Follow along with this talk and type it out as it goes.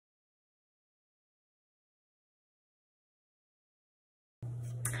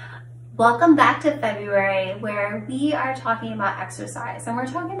Welcome back to February, where we are talking about exercise, and we're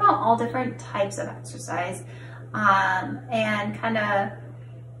talking about all different types of exercise and kind of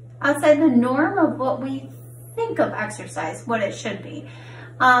outside the norm of what we think of exercise, what it should be.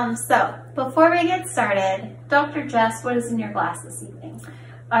 So before we get started, Dr. Jess, what is in your glass this evening?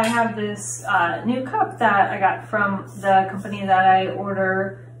 I have this new cup that I got from the company that I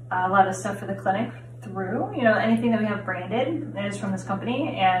order a lot of stuff for the clinic through. You know, anything that we have branded is from this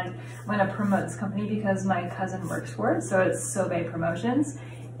company, and I'm going to promote this company because my cousin works for it, so it's Sobe Promotions.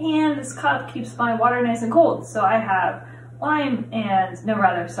 And this cup keeps my water nice and cold, so I have lemon,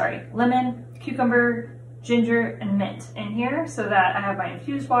 cucumber, ginger, and mint in here so that I have my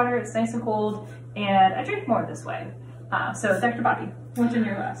infused water. It's nice and cold, and I drink more this way. So Dr. Bobbie, what's in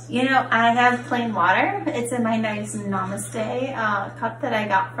your glass? You know, I have plain water. It's in my nice Namaste cup that I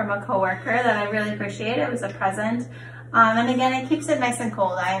got from a coworker that I really appreciate. It was a present. And again, it keeps it nice and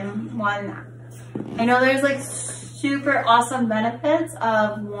cold. I know there's like super awesome benefits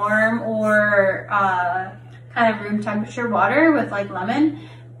of warm or kind of room temperature water with like lemon,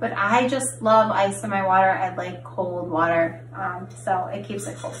 but I just love ice in my water. I like cold water, so it keeps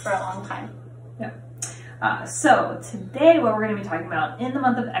it cold for a long time. Yeah. So today what we're going to be talking about in the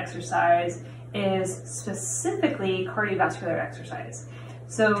month of exercise is specifically cardiovascular exercise.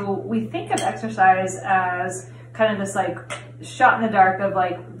 So we think of exercise as kind of this like shot in the dark of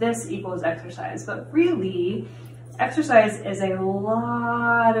like this equals exercise, but really exercise is a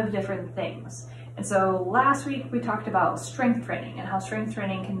lot of different things. And so last week we talked about strength training and how strength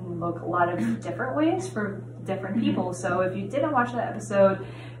training can look a lot of different ways for different people. So if you didn't watch that episode,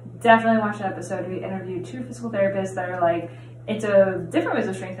 definitely watch that episode. We interviewed two physical therapists that are like into different ways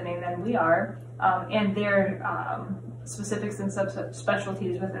of strengthening than we are, and their specifics and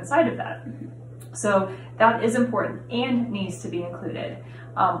subspecialties within inside of that. So that is important and needs to be included.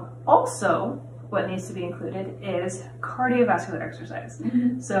 Also, what needs to be included is cardiovascular exercise.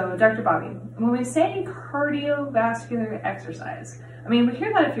 So Dr. Bobbie, when we say cardiovascular exercise, I mean, we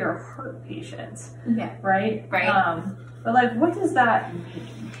hear that if you're a heart patient, right? Right. But like, what does that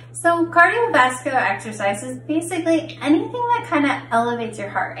mean? So cardiovascular exercise is basically anything that kind of elevates your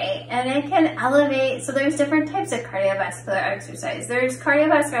heart rate, and it can elevate, so there's different types of cardiovascular exercise. There's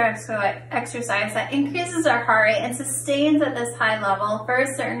cardiovascular exercise that increases our heart rate and sustains at this high level for a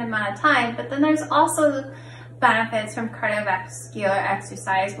certain amount of time, but then there's also benefits from cardiovascular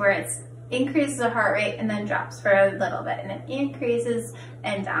exercise where it increases the heart rate and then drops for a little bit, and it increases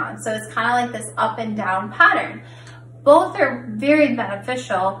and down. So it's kind of like this up and down pattern. Both are very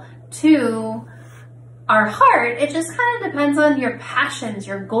beneficial to our heart. It just kind of depends on your passions,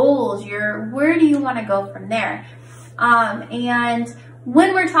 your goals, where do you want to go from there. And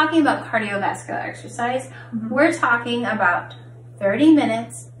when we're talking about cardiovascular exercise, we're talking about 30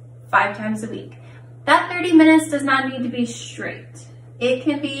 minutes, 5 times a week. That 30 minutes does not need to be straight. It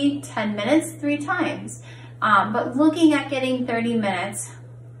can be 10 minutes, 3 times, but looking at getting 30 minutes,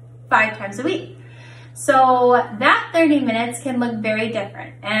 5 times a week. So that 30 minutes can look very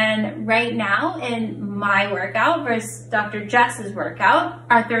different. And right now in my workout versus Dr. Jess's workout,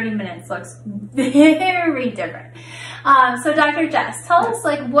 our 30 minutes looks very different. So Dr. Jess, tell us,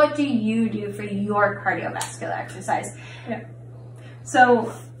 like, what do you do for your cardiovascular exercise? Yeah.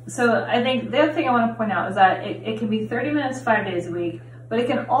 So I think the other thing I want to point out is that it can be 30 minutes, 5 days a week, but it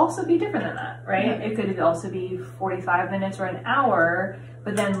can also be different than that, right? It could also be 45 minutes or an hour,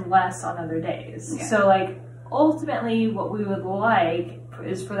 but then less on other days. So like ultimately what we would like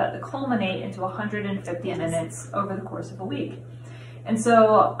is for that to culminate into 150 minutes over the course of a week. And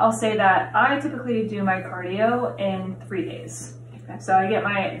so I'll say that I typically do my cardio in 3 days. So I get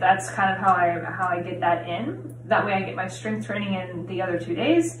that's kind of how I get that in. That way I get my strength training in the other 2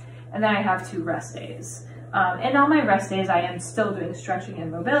 days, and then I have 2 rest days. And on my rest days, I am still doing stretching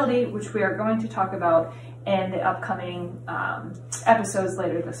and mobility, which we are going to talk about in the upcoming episodes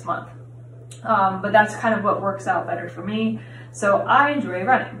later this month. But that's kind of what works out better for me. So I enjoy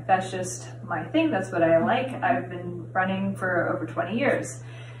running. That's just my thing. That's what I like. I've been running for over 20 years.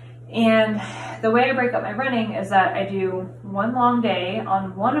 And the way I break up my running is that I do one long day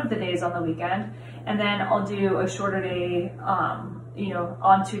on one of the days on the weekend, and then I'll do a shorter day,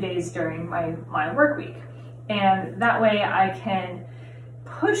 on 2 days during my work week. And that way I can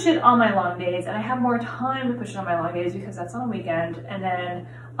push it on my long days, and I have more time to push it on my long days because that's on a weekend. And then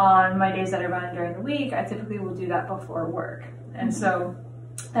on my days that I run during the week, I typically will do that before work. And so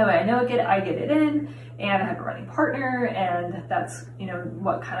that way I know I get it in, and I have a running partner, and that's,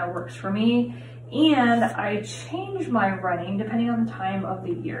 what kind of works for me. And I change my running depending on the time of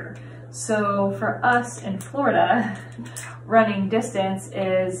the year. So for us in Florida, running distance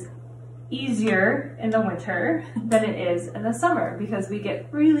is easier in the winter than it is in the summer because we get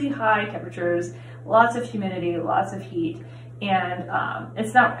really high temperatures, lots of humidity, lots of heat. And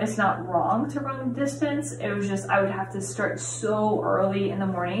it's not wrong to run distance. It was just I would have to start so early in the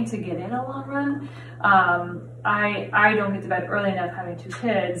morning to get in a long run. I don't get to bed early enough having 2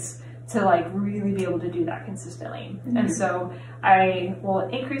 kids to like really be able to do that consistently. And so I will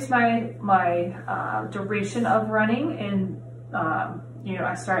increase my duration of running, and you know,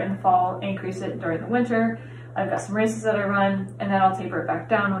 I start in the fall, increase it during the winter. I've got some races that I run, and then I'll taper it back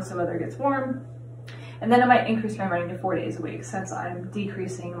down once the weather gets warm. And then I might increase my running to 4 days a week since I'm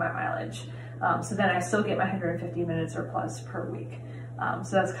decreasing my mileage. So then I still get my 150 minutes or plus per week.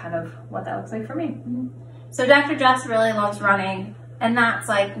 So that's kind of what that looks like for me. So Dr. Jess really loves running, and that's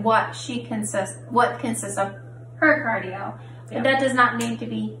like what consists of her cardio. But that does not need to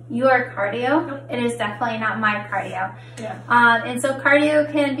be your cardio. Nope. It is definitely not my cardio. Yeah. And so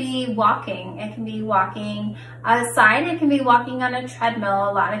cardio can be walking. It can be walking outside. It can be walking on a treadmill.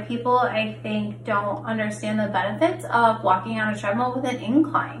 A lot of people, I think, don't understand the benefits of walking on a treadmill with an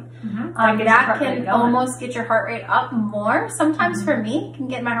incline. That can almost get your heart rate up more. Sometimes for me, it can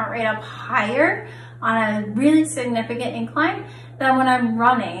get my heart rate up higher on a really significant incline than when I'm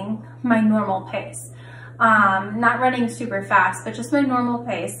running my normal pace. Not running super fast, but just my normal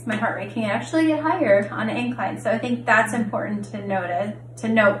pace, my heart rate can actually get higher on an incline. So I think that's important to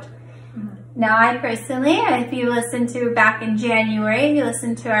note. Now, I personally, if you listen to back in January, you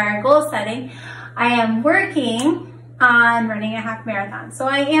listen to our goal setting, I am working on running a half marathon. So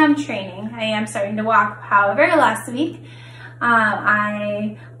I am training. I am starting to walk. However, last week,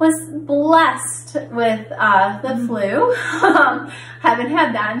 I was blessed with the flu. Haven't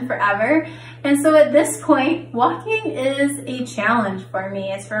had that in forever. And so at this point, walking is a challenge for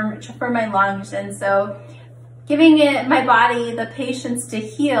me. It's for my lungs. And so giving my body the patience to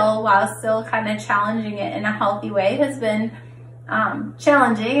heal while still kind of challenging it in a healthy way has been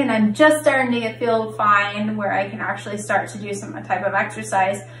challenging. And I'm just starting to feel fine where I can actually start to do some type of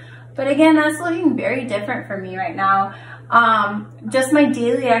exercise. But again, that's looking very different for me right now. Just my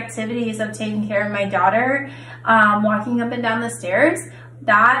daily activities of taking care of my daughter, walking up and down the stairs,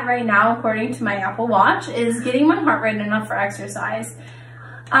 that right now, according to my Apple Watch, is getting my heart rate enough for exercise.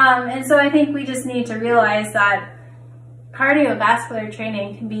 And so I think we just need to realize that cardiovascular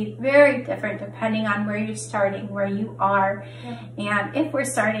training can be very different depending on where you're starting, where you are. And if we're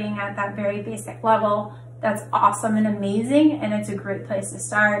starting at that very basic level, that's awesome and amazing, and it's a great place to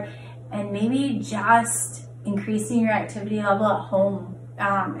start. And maybe just increasing your activity level at home,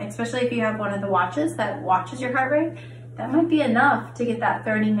 especially if you have one of the watches that watches your heart rate, that might be enough to get that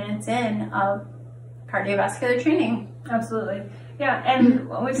 30 minutes in of cardiovascular training. Absolutely. Yeah, and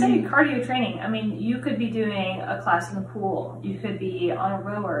when we say cardio training, I mean, you could be doing a class in the pool, you could be on a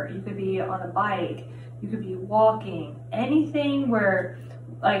rower, you could be on a bike, you could be walking, anything where,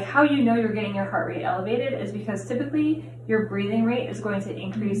 like, how you know you're getting your heart rate elevated is because typically your breathing rate is going to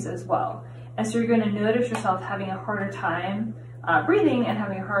increase as well. And so you're going to notice yourself having a harder time breathing and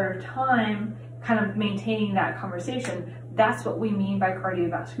having a harder time kind of maintaining that conversation. That's what we mean by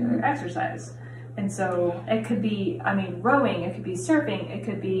cardiovascular exercise. And so it could be, I mean, rowing, it could be surfing, it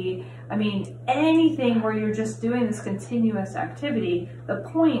could be, I mean, anything where you're just doing this continuous activity. The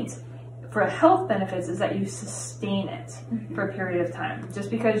point for health benefits is that you sustain it for a period of time. Just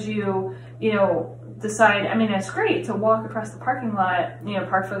because you know, decide, I mean, it's great to walk across the parking lot, you know,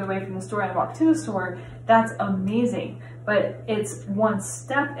 park further away from the store and walk to the store. That's amazing. But it's one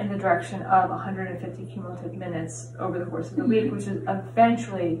step in the direction of 150 cumulative minutes over the course of the week, which is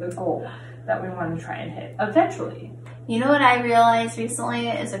eventually the goal that we want to try and hit. Eventually. You know what I realized recently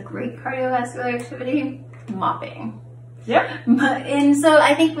is a great cardiovascular activity? Mopping. Yep. And so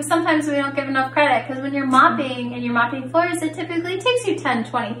I think sometimes we don't give enough credit, because when you're mopping and you're mopping floors, it typically takes you 10,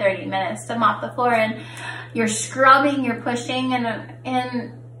 20, 30 minutes to mop the floor, and you're scrubbing, you're pushing,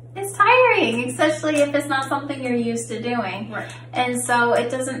 and it's tiring, especially if it's not something you're used to doing. Right. And so it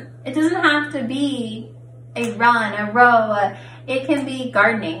doesn't have to be a run, a row. It can be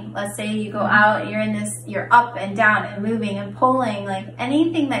gardening. Let's say you go out, you're up and down and moving and pulling, like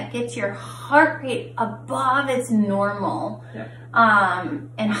anything that gets your heart rate above its normal. Yeah.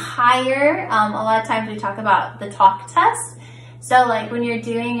 And higher. A lot of times we talk about the talk test. So like when you're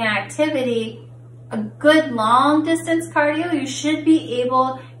doing an activity, a good long distance cardio, you should be a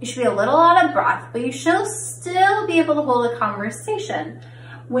little out of breath, but you should still be able to hold a conversation.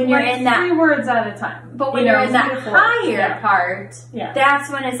 When you're in that 3 words at a time. But when you're in that higher part,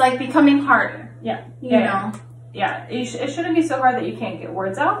 that's when it's like becoming harder. Yeah. You know? Yeah. It shouldn't be so hard that you can't get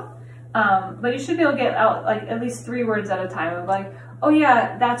words out. But you should be able to get out like at least 3 words at a time of like, oh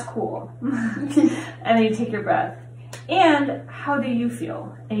yeah, that's cool. And then you take your breath. And how do you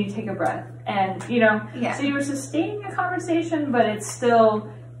feel? And you take a breath. And, you know, so you were sustaining a conversation, but it's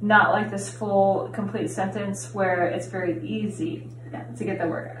still not like this full, complete sentence where it's very easy to get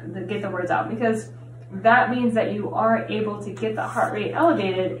the words out, because that means that you are able to get the heart rate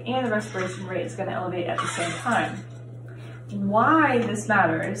elevated and the respiration rate is going to elevate at the same time. Why this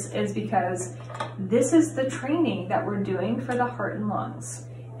matters is because this is the training that we're doing for the heart and lungs.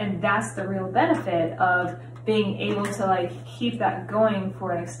 And that's the real benefit of being able to like keep that going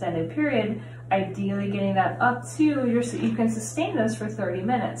for an extended period, ideally getting that up to you can sustain this for 30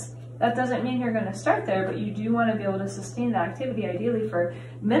 minutes. That doesn't mean you're going to start there, but you do want to be able to sustain the activity ideally for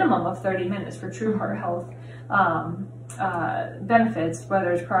minimum of 30 minutes for true heart health benefits,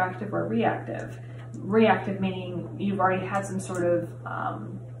 whether it's proactive or reactive. Reactive meaning you've already had some sort of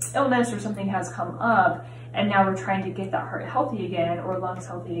illness or something has come up, and now we're trying to get that heart healthy again or lungs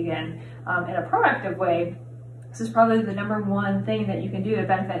healthy again in a proactive way. This is probably the #1 thing that you can do to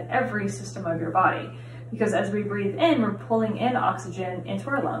benefit every system of your body. Because as we breathe in, we're pulling in oxygen into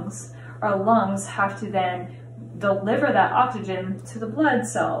our lungs. Our lungs have to then deliver that oxygen to the blood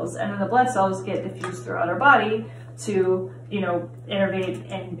cells, and then the blood cells get diffused throughout our body to, you know,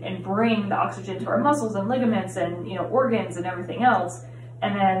 innervate and bring the oxygen to our muscles and ligaments and, you know, organs and everything else.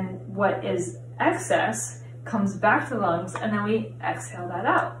 And then what is excess comes back to the lungs, and then we exhale that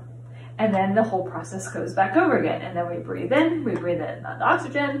out. And then the whole process goes back over again. And then we breathe in the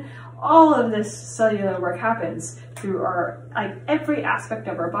oxygen. All of this cellular work happens through like every aspect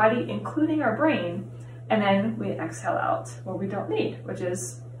of our body, including our brain. And then we exhale out what we don't need, which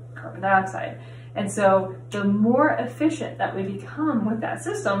is carbon dioxide. And so the more efficient that we become with that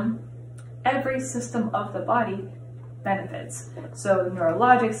system, every system of the body benefits. So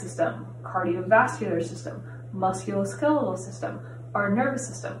neurologic system, cardiovascular system, musculoskeletal system, our nervous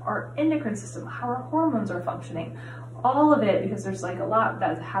system, our endocrine system, how our hormones are functioning, all of it, because there's like a lot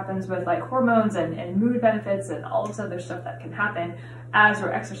that happens with like hormones and mood benefits and all this other stuff that can happen as we're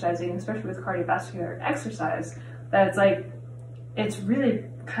exercising, especially with cardiovascular exercise, that it's like, it's really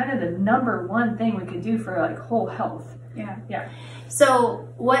kind of the #1 thing we can do for like whole health. Yeah. So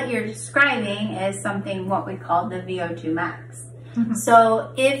what you're describing is something what we call the VO2 max.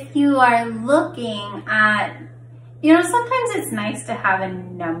 So if you are looking at, you know, sometimes it's nice to have a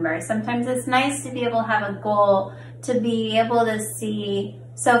number. Sometimes it's nice to be able to have a goal, to be able to see.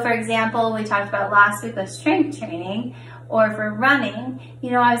 So for example, we talked about last week with strength training, or for running,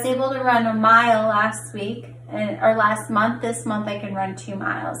 you know, I was able to run a mile last week or last month. This month I can run 2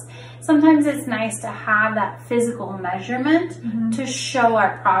 miles. Sometimes it's nice to have that physical measurement to show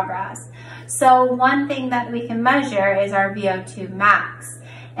our progress. So one thing that we can measure is our VO2 max.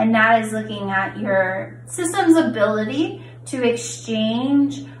 And that is looking at your system's ability to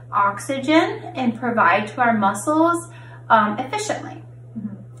exchange oxygen and provide to our muscles efficiently.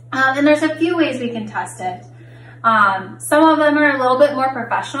 And there's a few ways we can test it. Some of them are a little bit more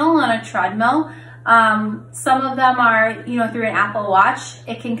professional on a treadmill. Some of them are, you know, through an Apple Watch.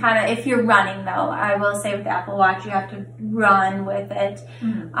 It can kind of, if you're running though, I will say with the Apple Watch, you have to run with it.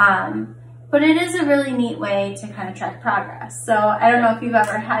 But it is a really neat way to kind of track progress. So I don't know if you've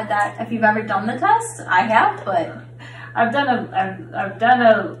ever had that, if you've ever done the test. I have, but I've done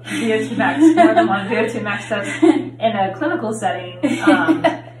a VO2 max, more than one VO2 max test in a clinical setting,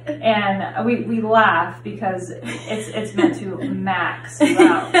 and we laugh because it's meant to max you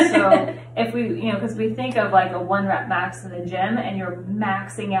out. So if we, you know, because we think of like a 1 rep max in the gym, and you're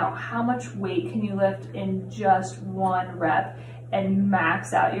maxing out how much weight can you lift in just 1 rep and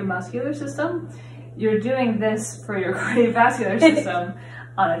max out your muscular system. You're doing this for your cardiovascular system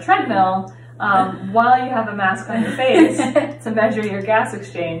on a treadmill while you have a mask on your face to measure your gas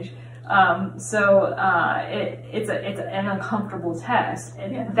exchange. It's an uncomfortable test.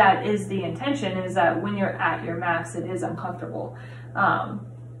 And that is the intention, is that when you're at your max, it is uncomfortable.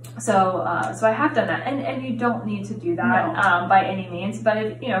 So I have done that, and you don't need to do that by any means, but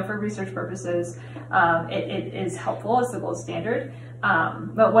if, you know, for research purposes, it is helpful. It's the gold standard.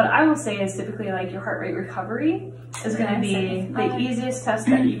 But what I will say is typically like your heart rate recovery is going to be the easiest test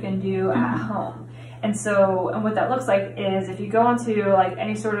that you can do at home. And so, and what that looks like is if you go onto like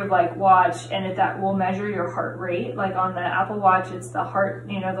any sort of like watch, and that will measure your heart rate, like on the Apple Watch, it's the heart,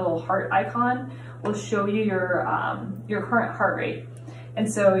 you know, the little heart icon will show you your current heart rate. And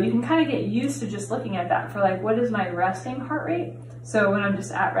so you can kind of get used to just looking at that for like, what is my resting heart rate? So when I'm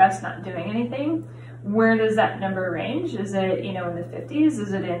just at rest, not doing anything, where does that number range? Is it, you know, in the 50s?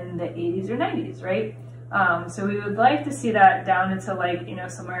 Is it in the 80s or 90s, right? So we would like to see that down into like, you know,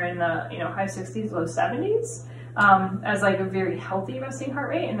 somewhere in the, you know, high 60s, low 70s. as like a very healthy resting heart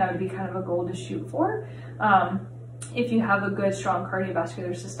rate, and that would be kind of a goal to shoot for. If you have a good, strong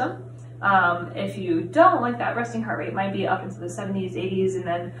cardiovascular system. If you don't, like that resting heart rate might be up into the 70s, 80s, and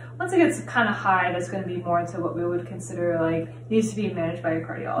then once it gets kind of high, that's going to be more into what we would consider like needs to be managed by a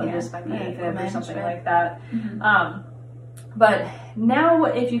cardiologist, might be AFib or something like that. But now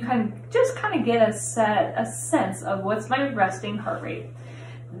if you kind of get a sense of what's my resting heart rate,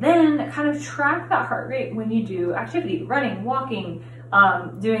 then kind of track that heart rate when you do activity, running, walking,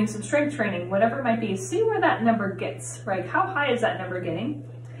 doing some strength training, whatever it might be. See where that number gets, right? How high is that number getting?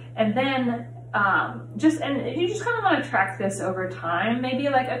 And then you just kind of want to track this over time, maybe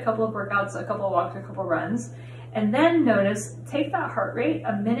like a couple of workouts, a couple of walks, a couple of runs, and then take that heart rate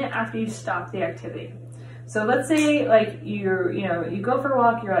a minute after you stop the activity. So let's say like you go for a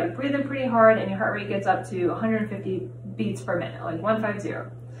walk, you're like breathing pretty hard, and your heart rate gets up to 150 beats per minute, like 150.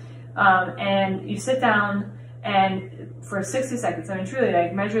 And you sit down and for 60 seconds, I mean truly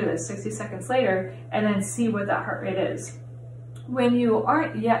like measure this 60 seconds later, and then see what that heart rate is. When you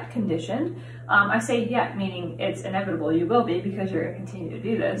aren't yet conditioned, I say yet meaning it's inevitable you will be because you're going to continue to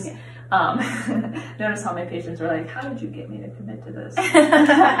do this. Notice how my patients are like, how did you get me to commit to this?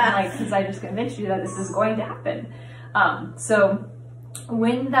 Like, because I just convinced you that this is going to happen. So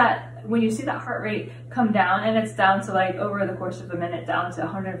when you see that heart rate come down, and it's down to like over the course of a minute down to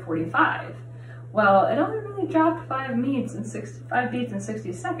 145, well, it only really dropped 5 beats in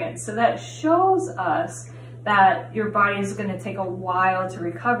 60 seconds. So that shows us that your body is going to take a while to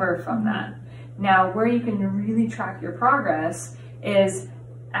recover from that. Now, where you can really track your progress is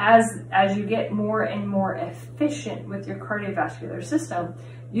as you get more and more efficient with your cardiovascular system,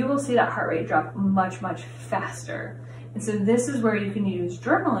 you will see that heart rate drop much, much faster. And so this is where you can use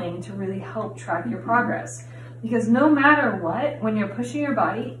journaling to really help track your progress. Because no matter what, when you're pushing your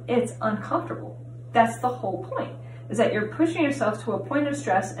body, it's uncomfortable. That's the whole point, is that you're pushing yourself to a point of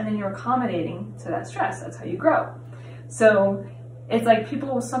stress and then you're accommodating to that stress. That's how you grow. So it's like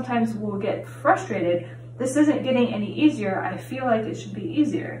people sometimes will get frustrated. This isn't getting any easier. I feel like it should be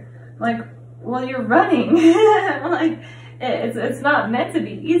easier. I'm like, well, you're running. Like, it's not meant to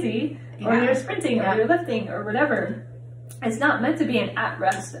be easy, or you're sprinting, or you're lifting, or whatever. It's not meant to be an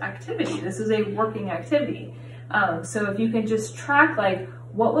at-rest activity. This is a working activity. So if you can just track, like,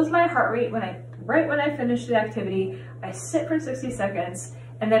 what was my heart rate right when I finished the activity, I sit for 60 seconds,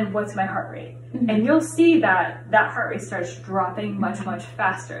 and then what's my heart rate? And you'll see that that heart rate starts dropping much, much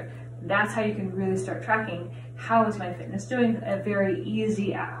faster. That's how you can really start tracking how is my fitness doing. A very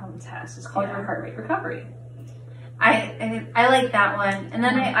easy at-home test. It's called your heart rate recovery. I like that one. And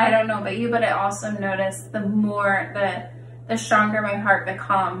then I don't know about you, but I also noticed the stronger my heart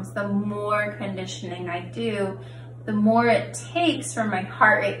becomes, the more conditioning I do, the more it takes for my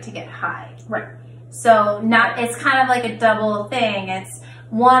heart rate to get high. Right. So it's kind of like a double thing. It's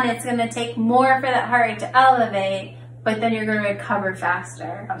one, it's going to take more for that heart rate to elevate, but then you're going to recover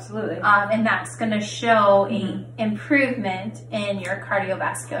faster. Absolutely. And that's going to show an improvement in your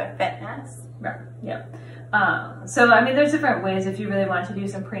cardiovascular fitness. Right. Yeah. So, I mean, there's different ways if you really want to do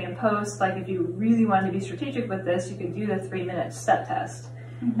some pre and post. Like if you really want to be strategic with this, you could do the 3-minute step test.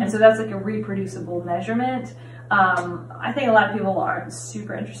 And so that's like a reproducible measurement. I think a lot of people aren't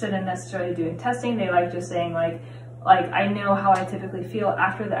super interested in necessarily doing testing. They like just saying like I know how I typically feel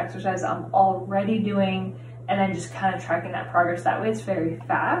after the exercise I'm already doing, and then just kind of tracking that progress that way. It's very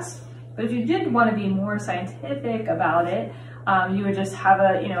fast. But if you did want to be more scientific about it, you would just have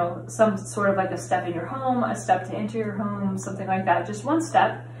some sort of like a step in your home, a step to enter your home, something like that, just one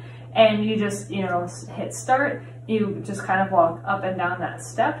step. And you just, hit start. You just kind of walk up and down that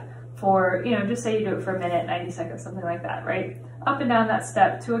step for, just say you do it for a minute, 90 seconds, something like that, right? Up and down that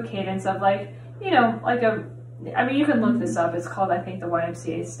step to a cadence of like, you can look this up. It's called, I think, the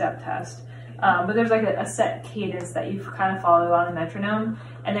YMCA step test. But there's like a set cadence that you kind of follow on a metronome,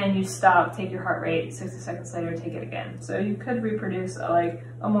 and then you stop, take your heart rate, 60 seconds later, take it again. So you could reproduce a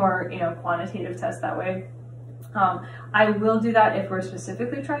more, quantitative test that way. I will do that if we're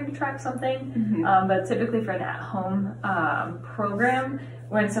specifically trying to track something, but typically for an at-home program,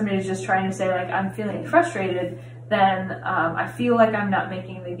 when somebody's just trying to say like, I'm feeling frustrated, then I feel like I'm not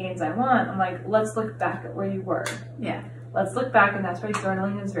making the gains I want. I'm like, let's look back at where you were. Yeah. Let's look back, and that's why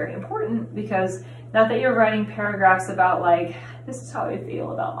journaling is very important, because not that you're writing paragraphs about like, this is how I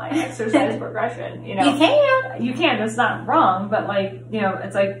feel about my exercise progression, You can, that's not wrong, but like,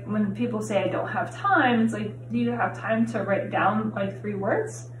 it's like when people say I don't have time, it's like, do you have time to write down like 3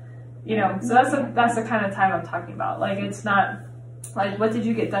 words? So that's the kind of time I'm talking about. Like, it's not like, what did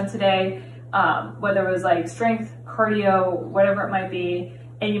you get done today? Whether it was like strength, cardio, whatever it might be,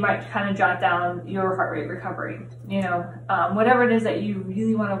 and you might kind of jot down your heart rate recovery, you know, whatever it is that you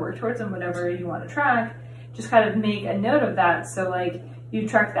really want to work towards and whatever you want to track, just kind of make a note of that. So like you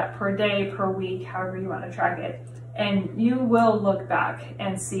track that per day, per week, however you want to track it. And you will look back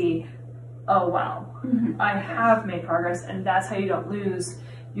and see, oh, wow, I have made progress. And that's how you don't lose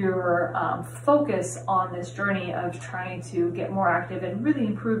your focus on this journey of trying to get more active and really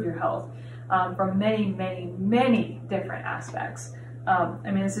improve your health from many, many, many different aspects. I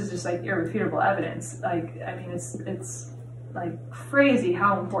mean, this is just like irrefutable evidence. Like, I mean, it's like crazy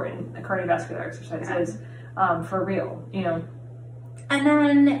how important the cardiovascular exercise is for real, you know. And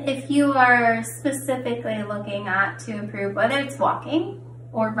then if you are specifically looking at to improve, whether it's walking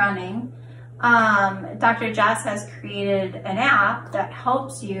or running, Dr. Jess has created an app that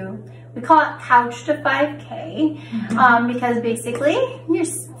helps you. We call it Couch to 5K because basically you're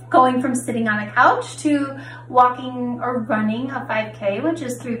going from sitting on a couch to walking or running a 5K, which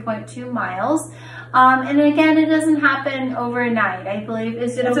is 3.2 miles. And again, it doesn't happen overnight. I believe,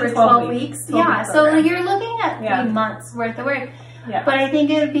 is it over 12 weeks? Yeah, so you're looking at 3 months worth of work. Yeah. But I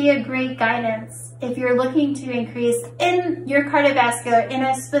think it would be a great guidance if you're looking to increase in your cardiovascular in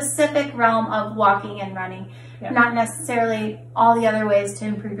a specific realm of walking and running, not necessarily all the other ways to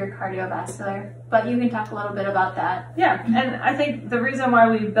improve your cardiovascular. But you can talk a little bit about that. Yeah, and I think the reason why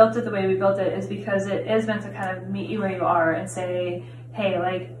we built it the way we built it is because it is meant to kind of meet you where you are and say, hey,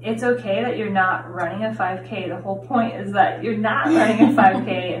 like, it's okay that you're not running a 5K. The whole point is that you're not running a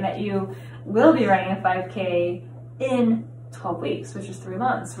 5K and that you will be running a 5K in 12 weeks, which is 3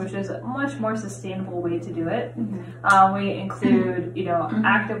 months, which is a much more sustainable way to do it. We include, you know,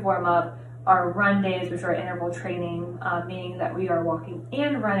 active warm-up, our run days, which are interval training, meaning that we are walking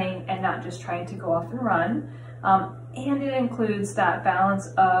and running and not just trying to go off and run. And it includes that balance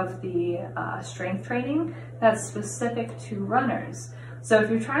of the strength training that's specific to runners. So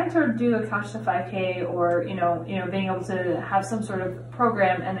if you're trying to do a Couch to 5K or, you know, being able to have some sort of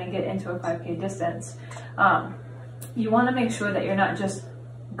program and then get into a 5K distance, you want to make sure that you're not just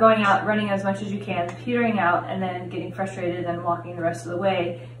going out, running as much as you can, petering out, and then getting frustrated and walking the rest of the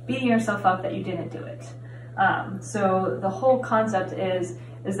way, beating yourself up that you didn't do it. So the whole concept is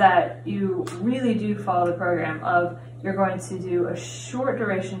that you really do follow the program of you're going to do a short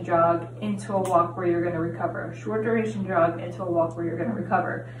duration jog into a walk where you're going to recover, a short duration jog into a walk where you're going to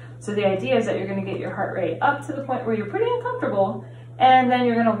recover. So the idea is that you're going to get your heart rate up to the point where you're pretty uncomfortable, and then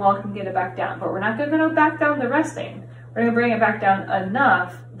you're going to walk and get it back down. But we're not going to go back down to resting. We're going to bring it back down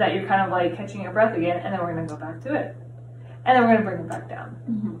enough that you're kind of like catching your breath again, and then we're going to go back to it. And then we're going to bring it back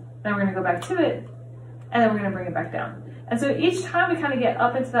down. Then we're going to go back to it, and then we're going to bring it back down. And so each time we kind of get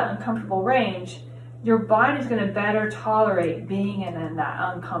up into that uncomfortable range, your body's going to better tolerate being in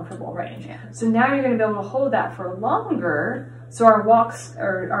that uncomfortable range. So now you're going to be able to hold that for longer, so our walks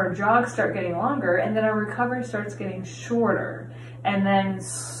or our jogs start getting longer, and then our recovery starts getting shorter. And then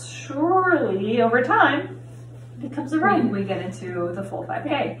surely over time, becomes a run. We get into the full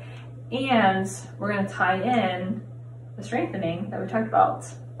 5K. And we're going to tie in the strengthening that we talked about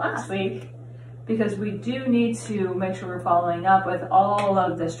last week, because we do need to make sure we're following up with all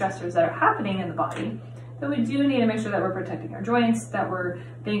of the stressors that are happening in the body. But we do need to make sure that we're protecting our joints, that we're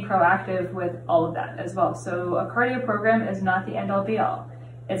being proactive with all of that as well. So a cardio program is not the end all be all.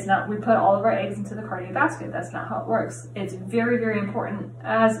 It's not, we put all of our eggs into the cardio basket. That's not how it works. It's very, very important,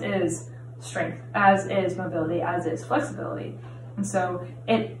 as is strength, as is mobility, as is flexibility. And so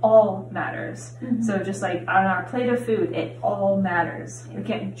it all matters. So just like on our plate of food, it all matters. We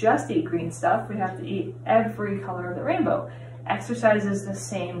can't just eat green stuff. We have to eat every color of the rainbow. Exercise is the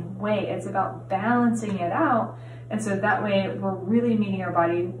same way. It's about balancing it out. And so that way we're really meeting our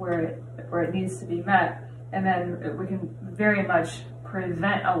body where it needs to be met. And then we can very much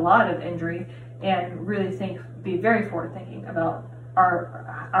prevent a lot of injury and really be very forward thinking about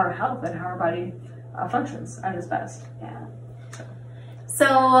our health and how our body functions at its best.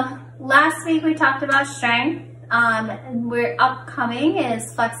 So last week we talked about strength. We're upcoming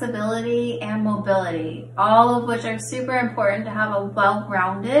is flexibility and mobility, all of which are super important to have a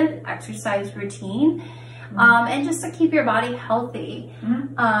well-rounded exercise routine, and just to keep your body healthy.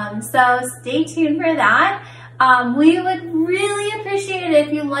 So stay tuned for that. We would really appreciate it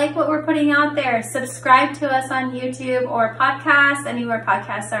if you like what we're putting out there. Subscribe to us on YouTube or podcasts, anywhere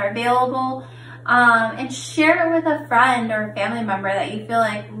podcasts are available, and share it with a friend or family member that you feel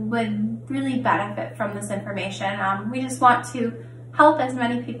like would really benefit from this information. We just want to help as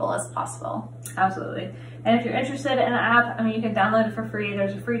many people as possible. Absolutely. And if you're interested in the app, I mean, you can download it for free.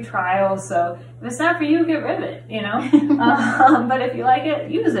 There's a free trial. So if it's not for you, get rid of it, you know? But if you like it,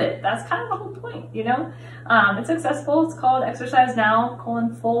 use it. That's kind of the whole point, you know? It's accessible. It's called Exercise Now,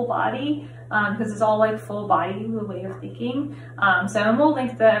 Full Body, because it's all like full body, the way of thinking. And we'll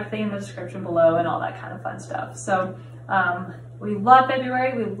link to everything in the description below and all that kind of fun stuff. So we love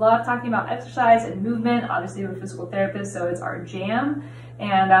February. We love talking about exercise and movement. Obviously, we're physical therapists, so it's our jam.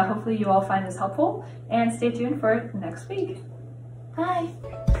 And hopefully you all find this helpful. And stay tuned for next week. Bye.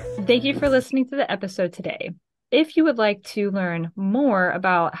 Thank you for listening to the episode today. If you would like to learn more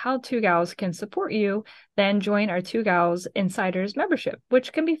about how Two Gals can support you, then join our Two Gals Insiders membership,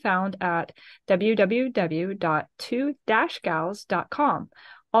 which can be found at www.2-gals.com.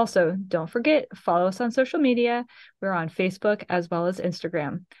 Also, don't forget, follow us on social media. We're on Facebook as well as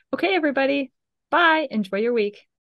Instagram. Okay, everybody. Bye. Enjoy your week.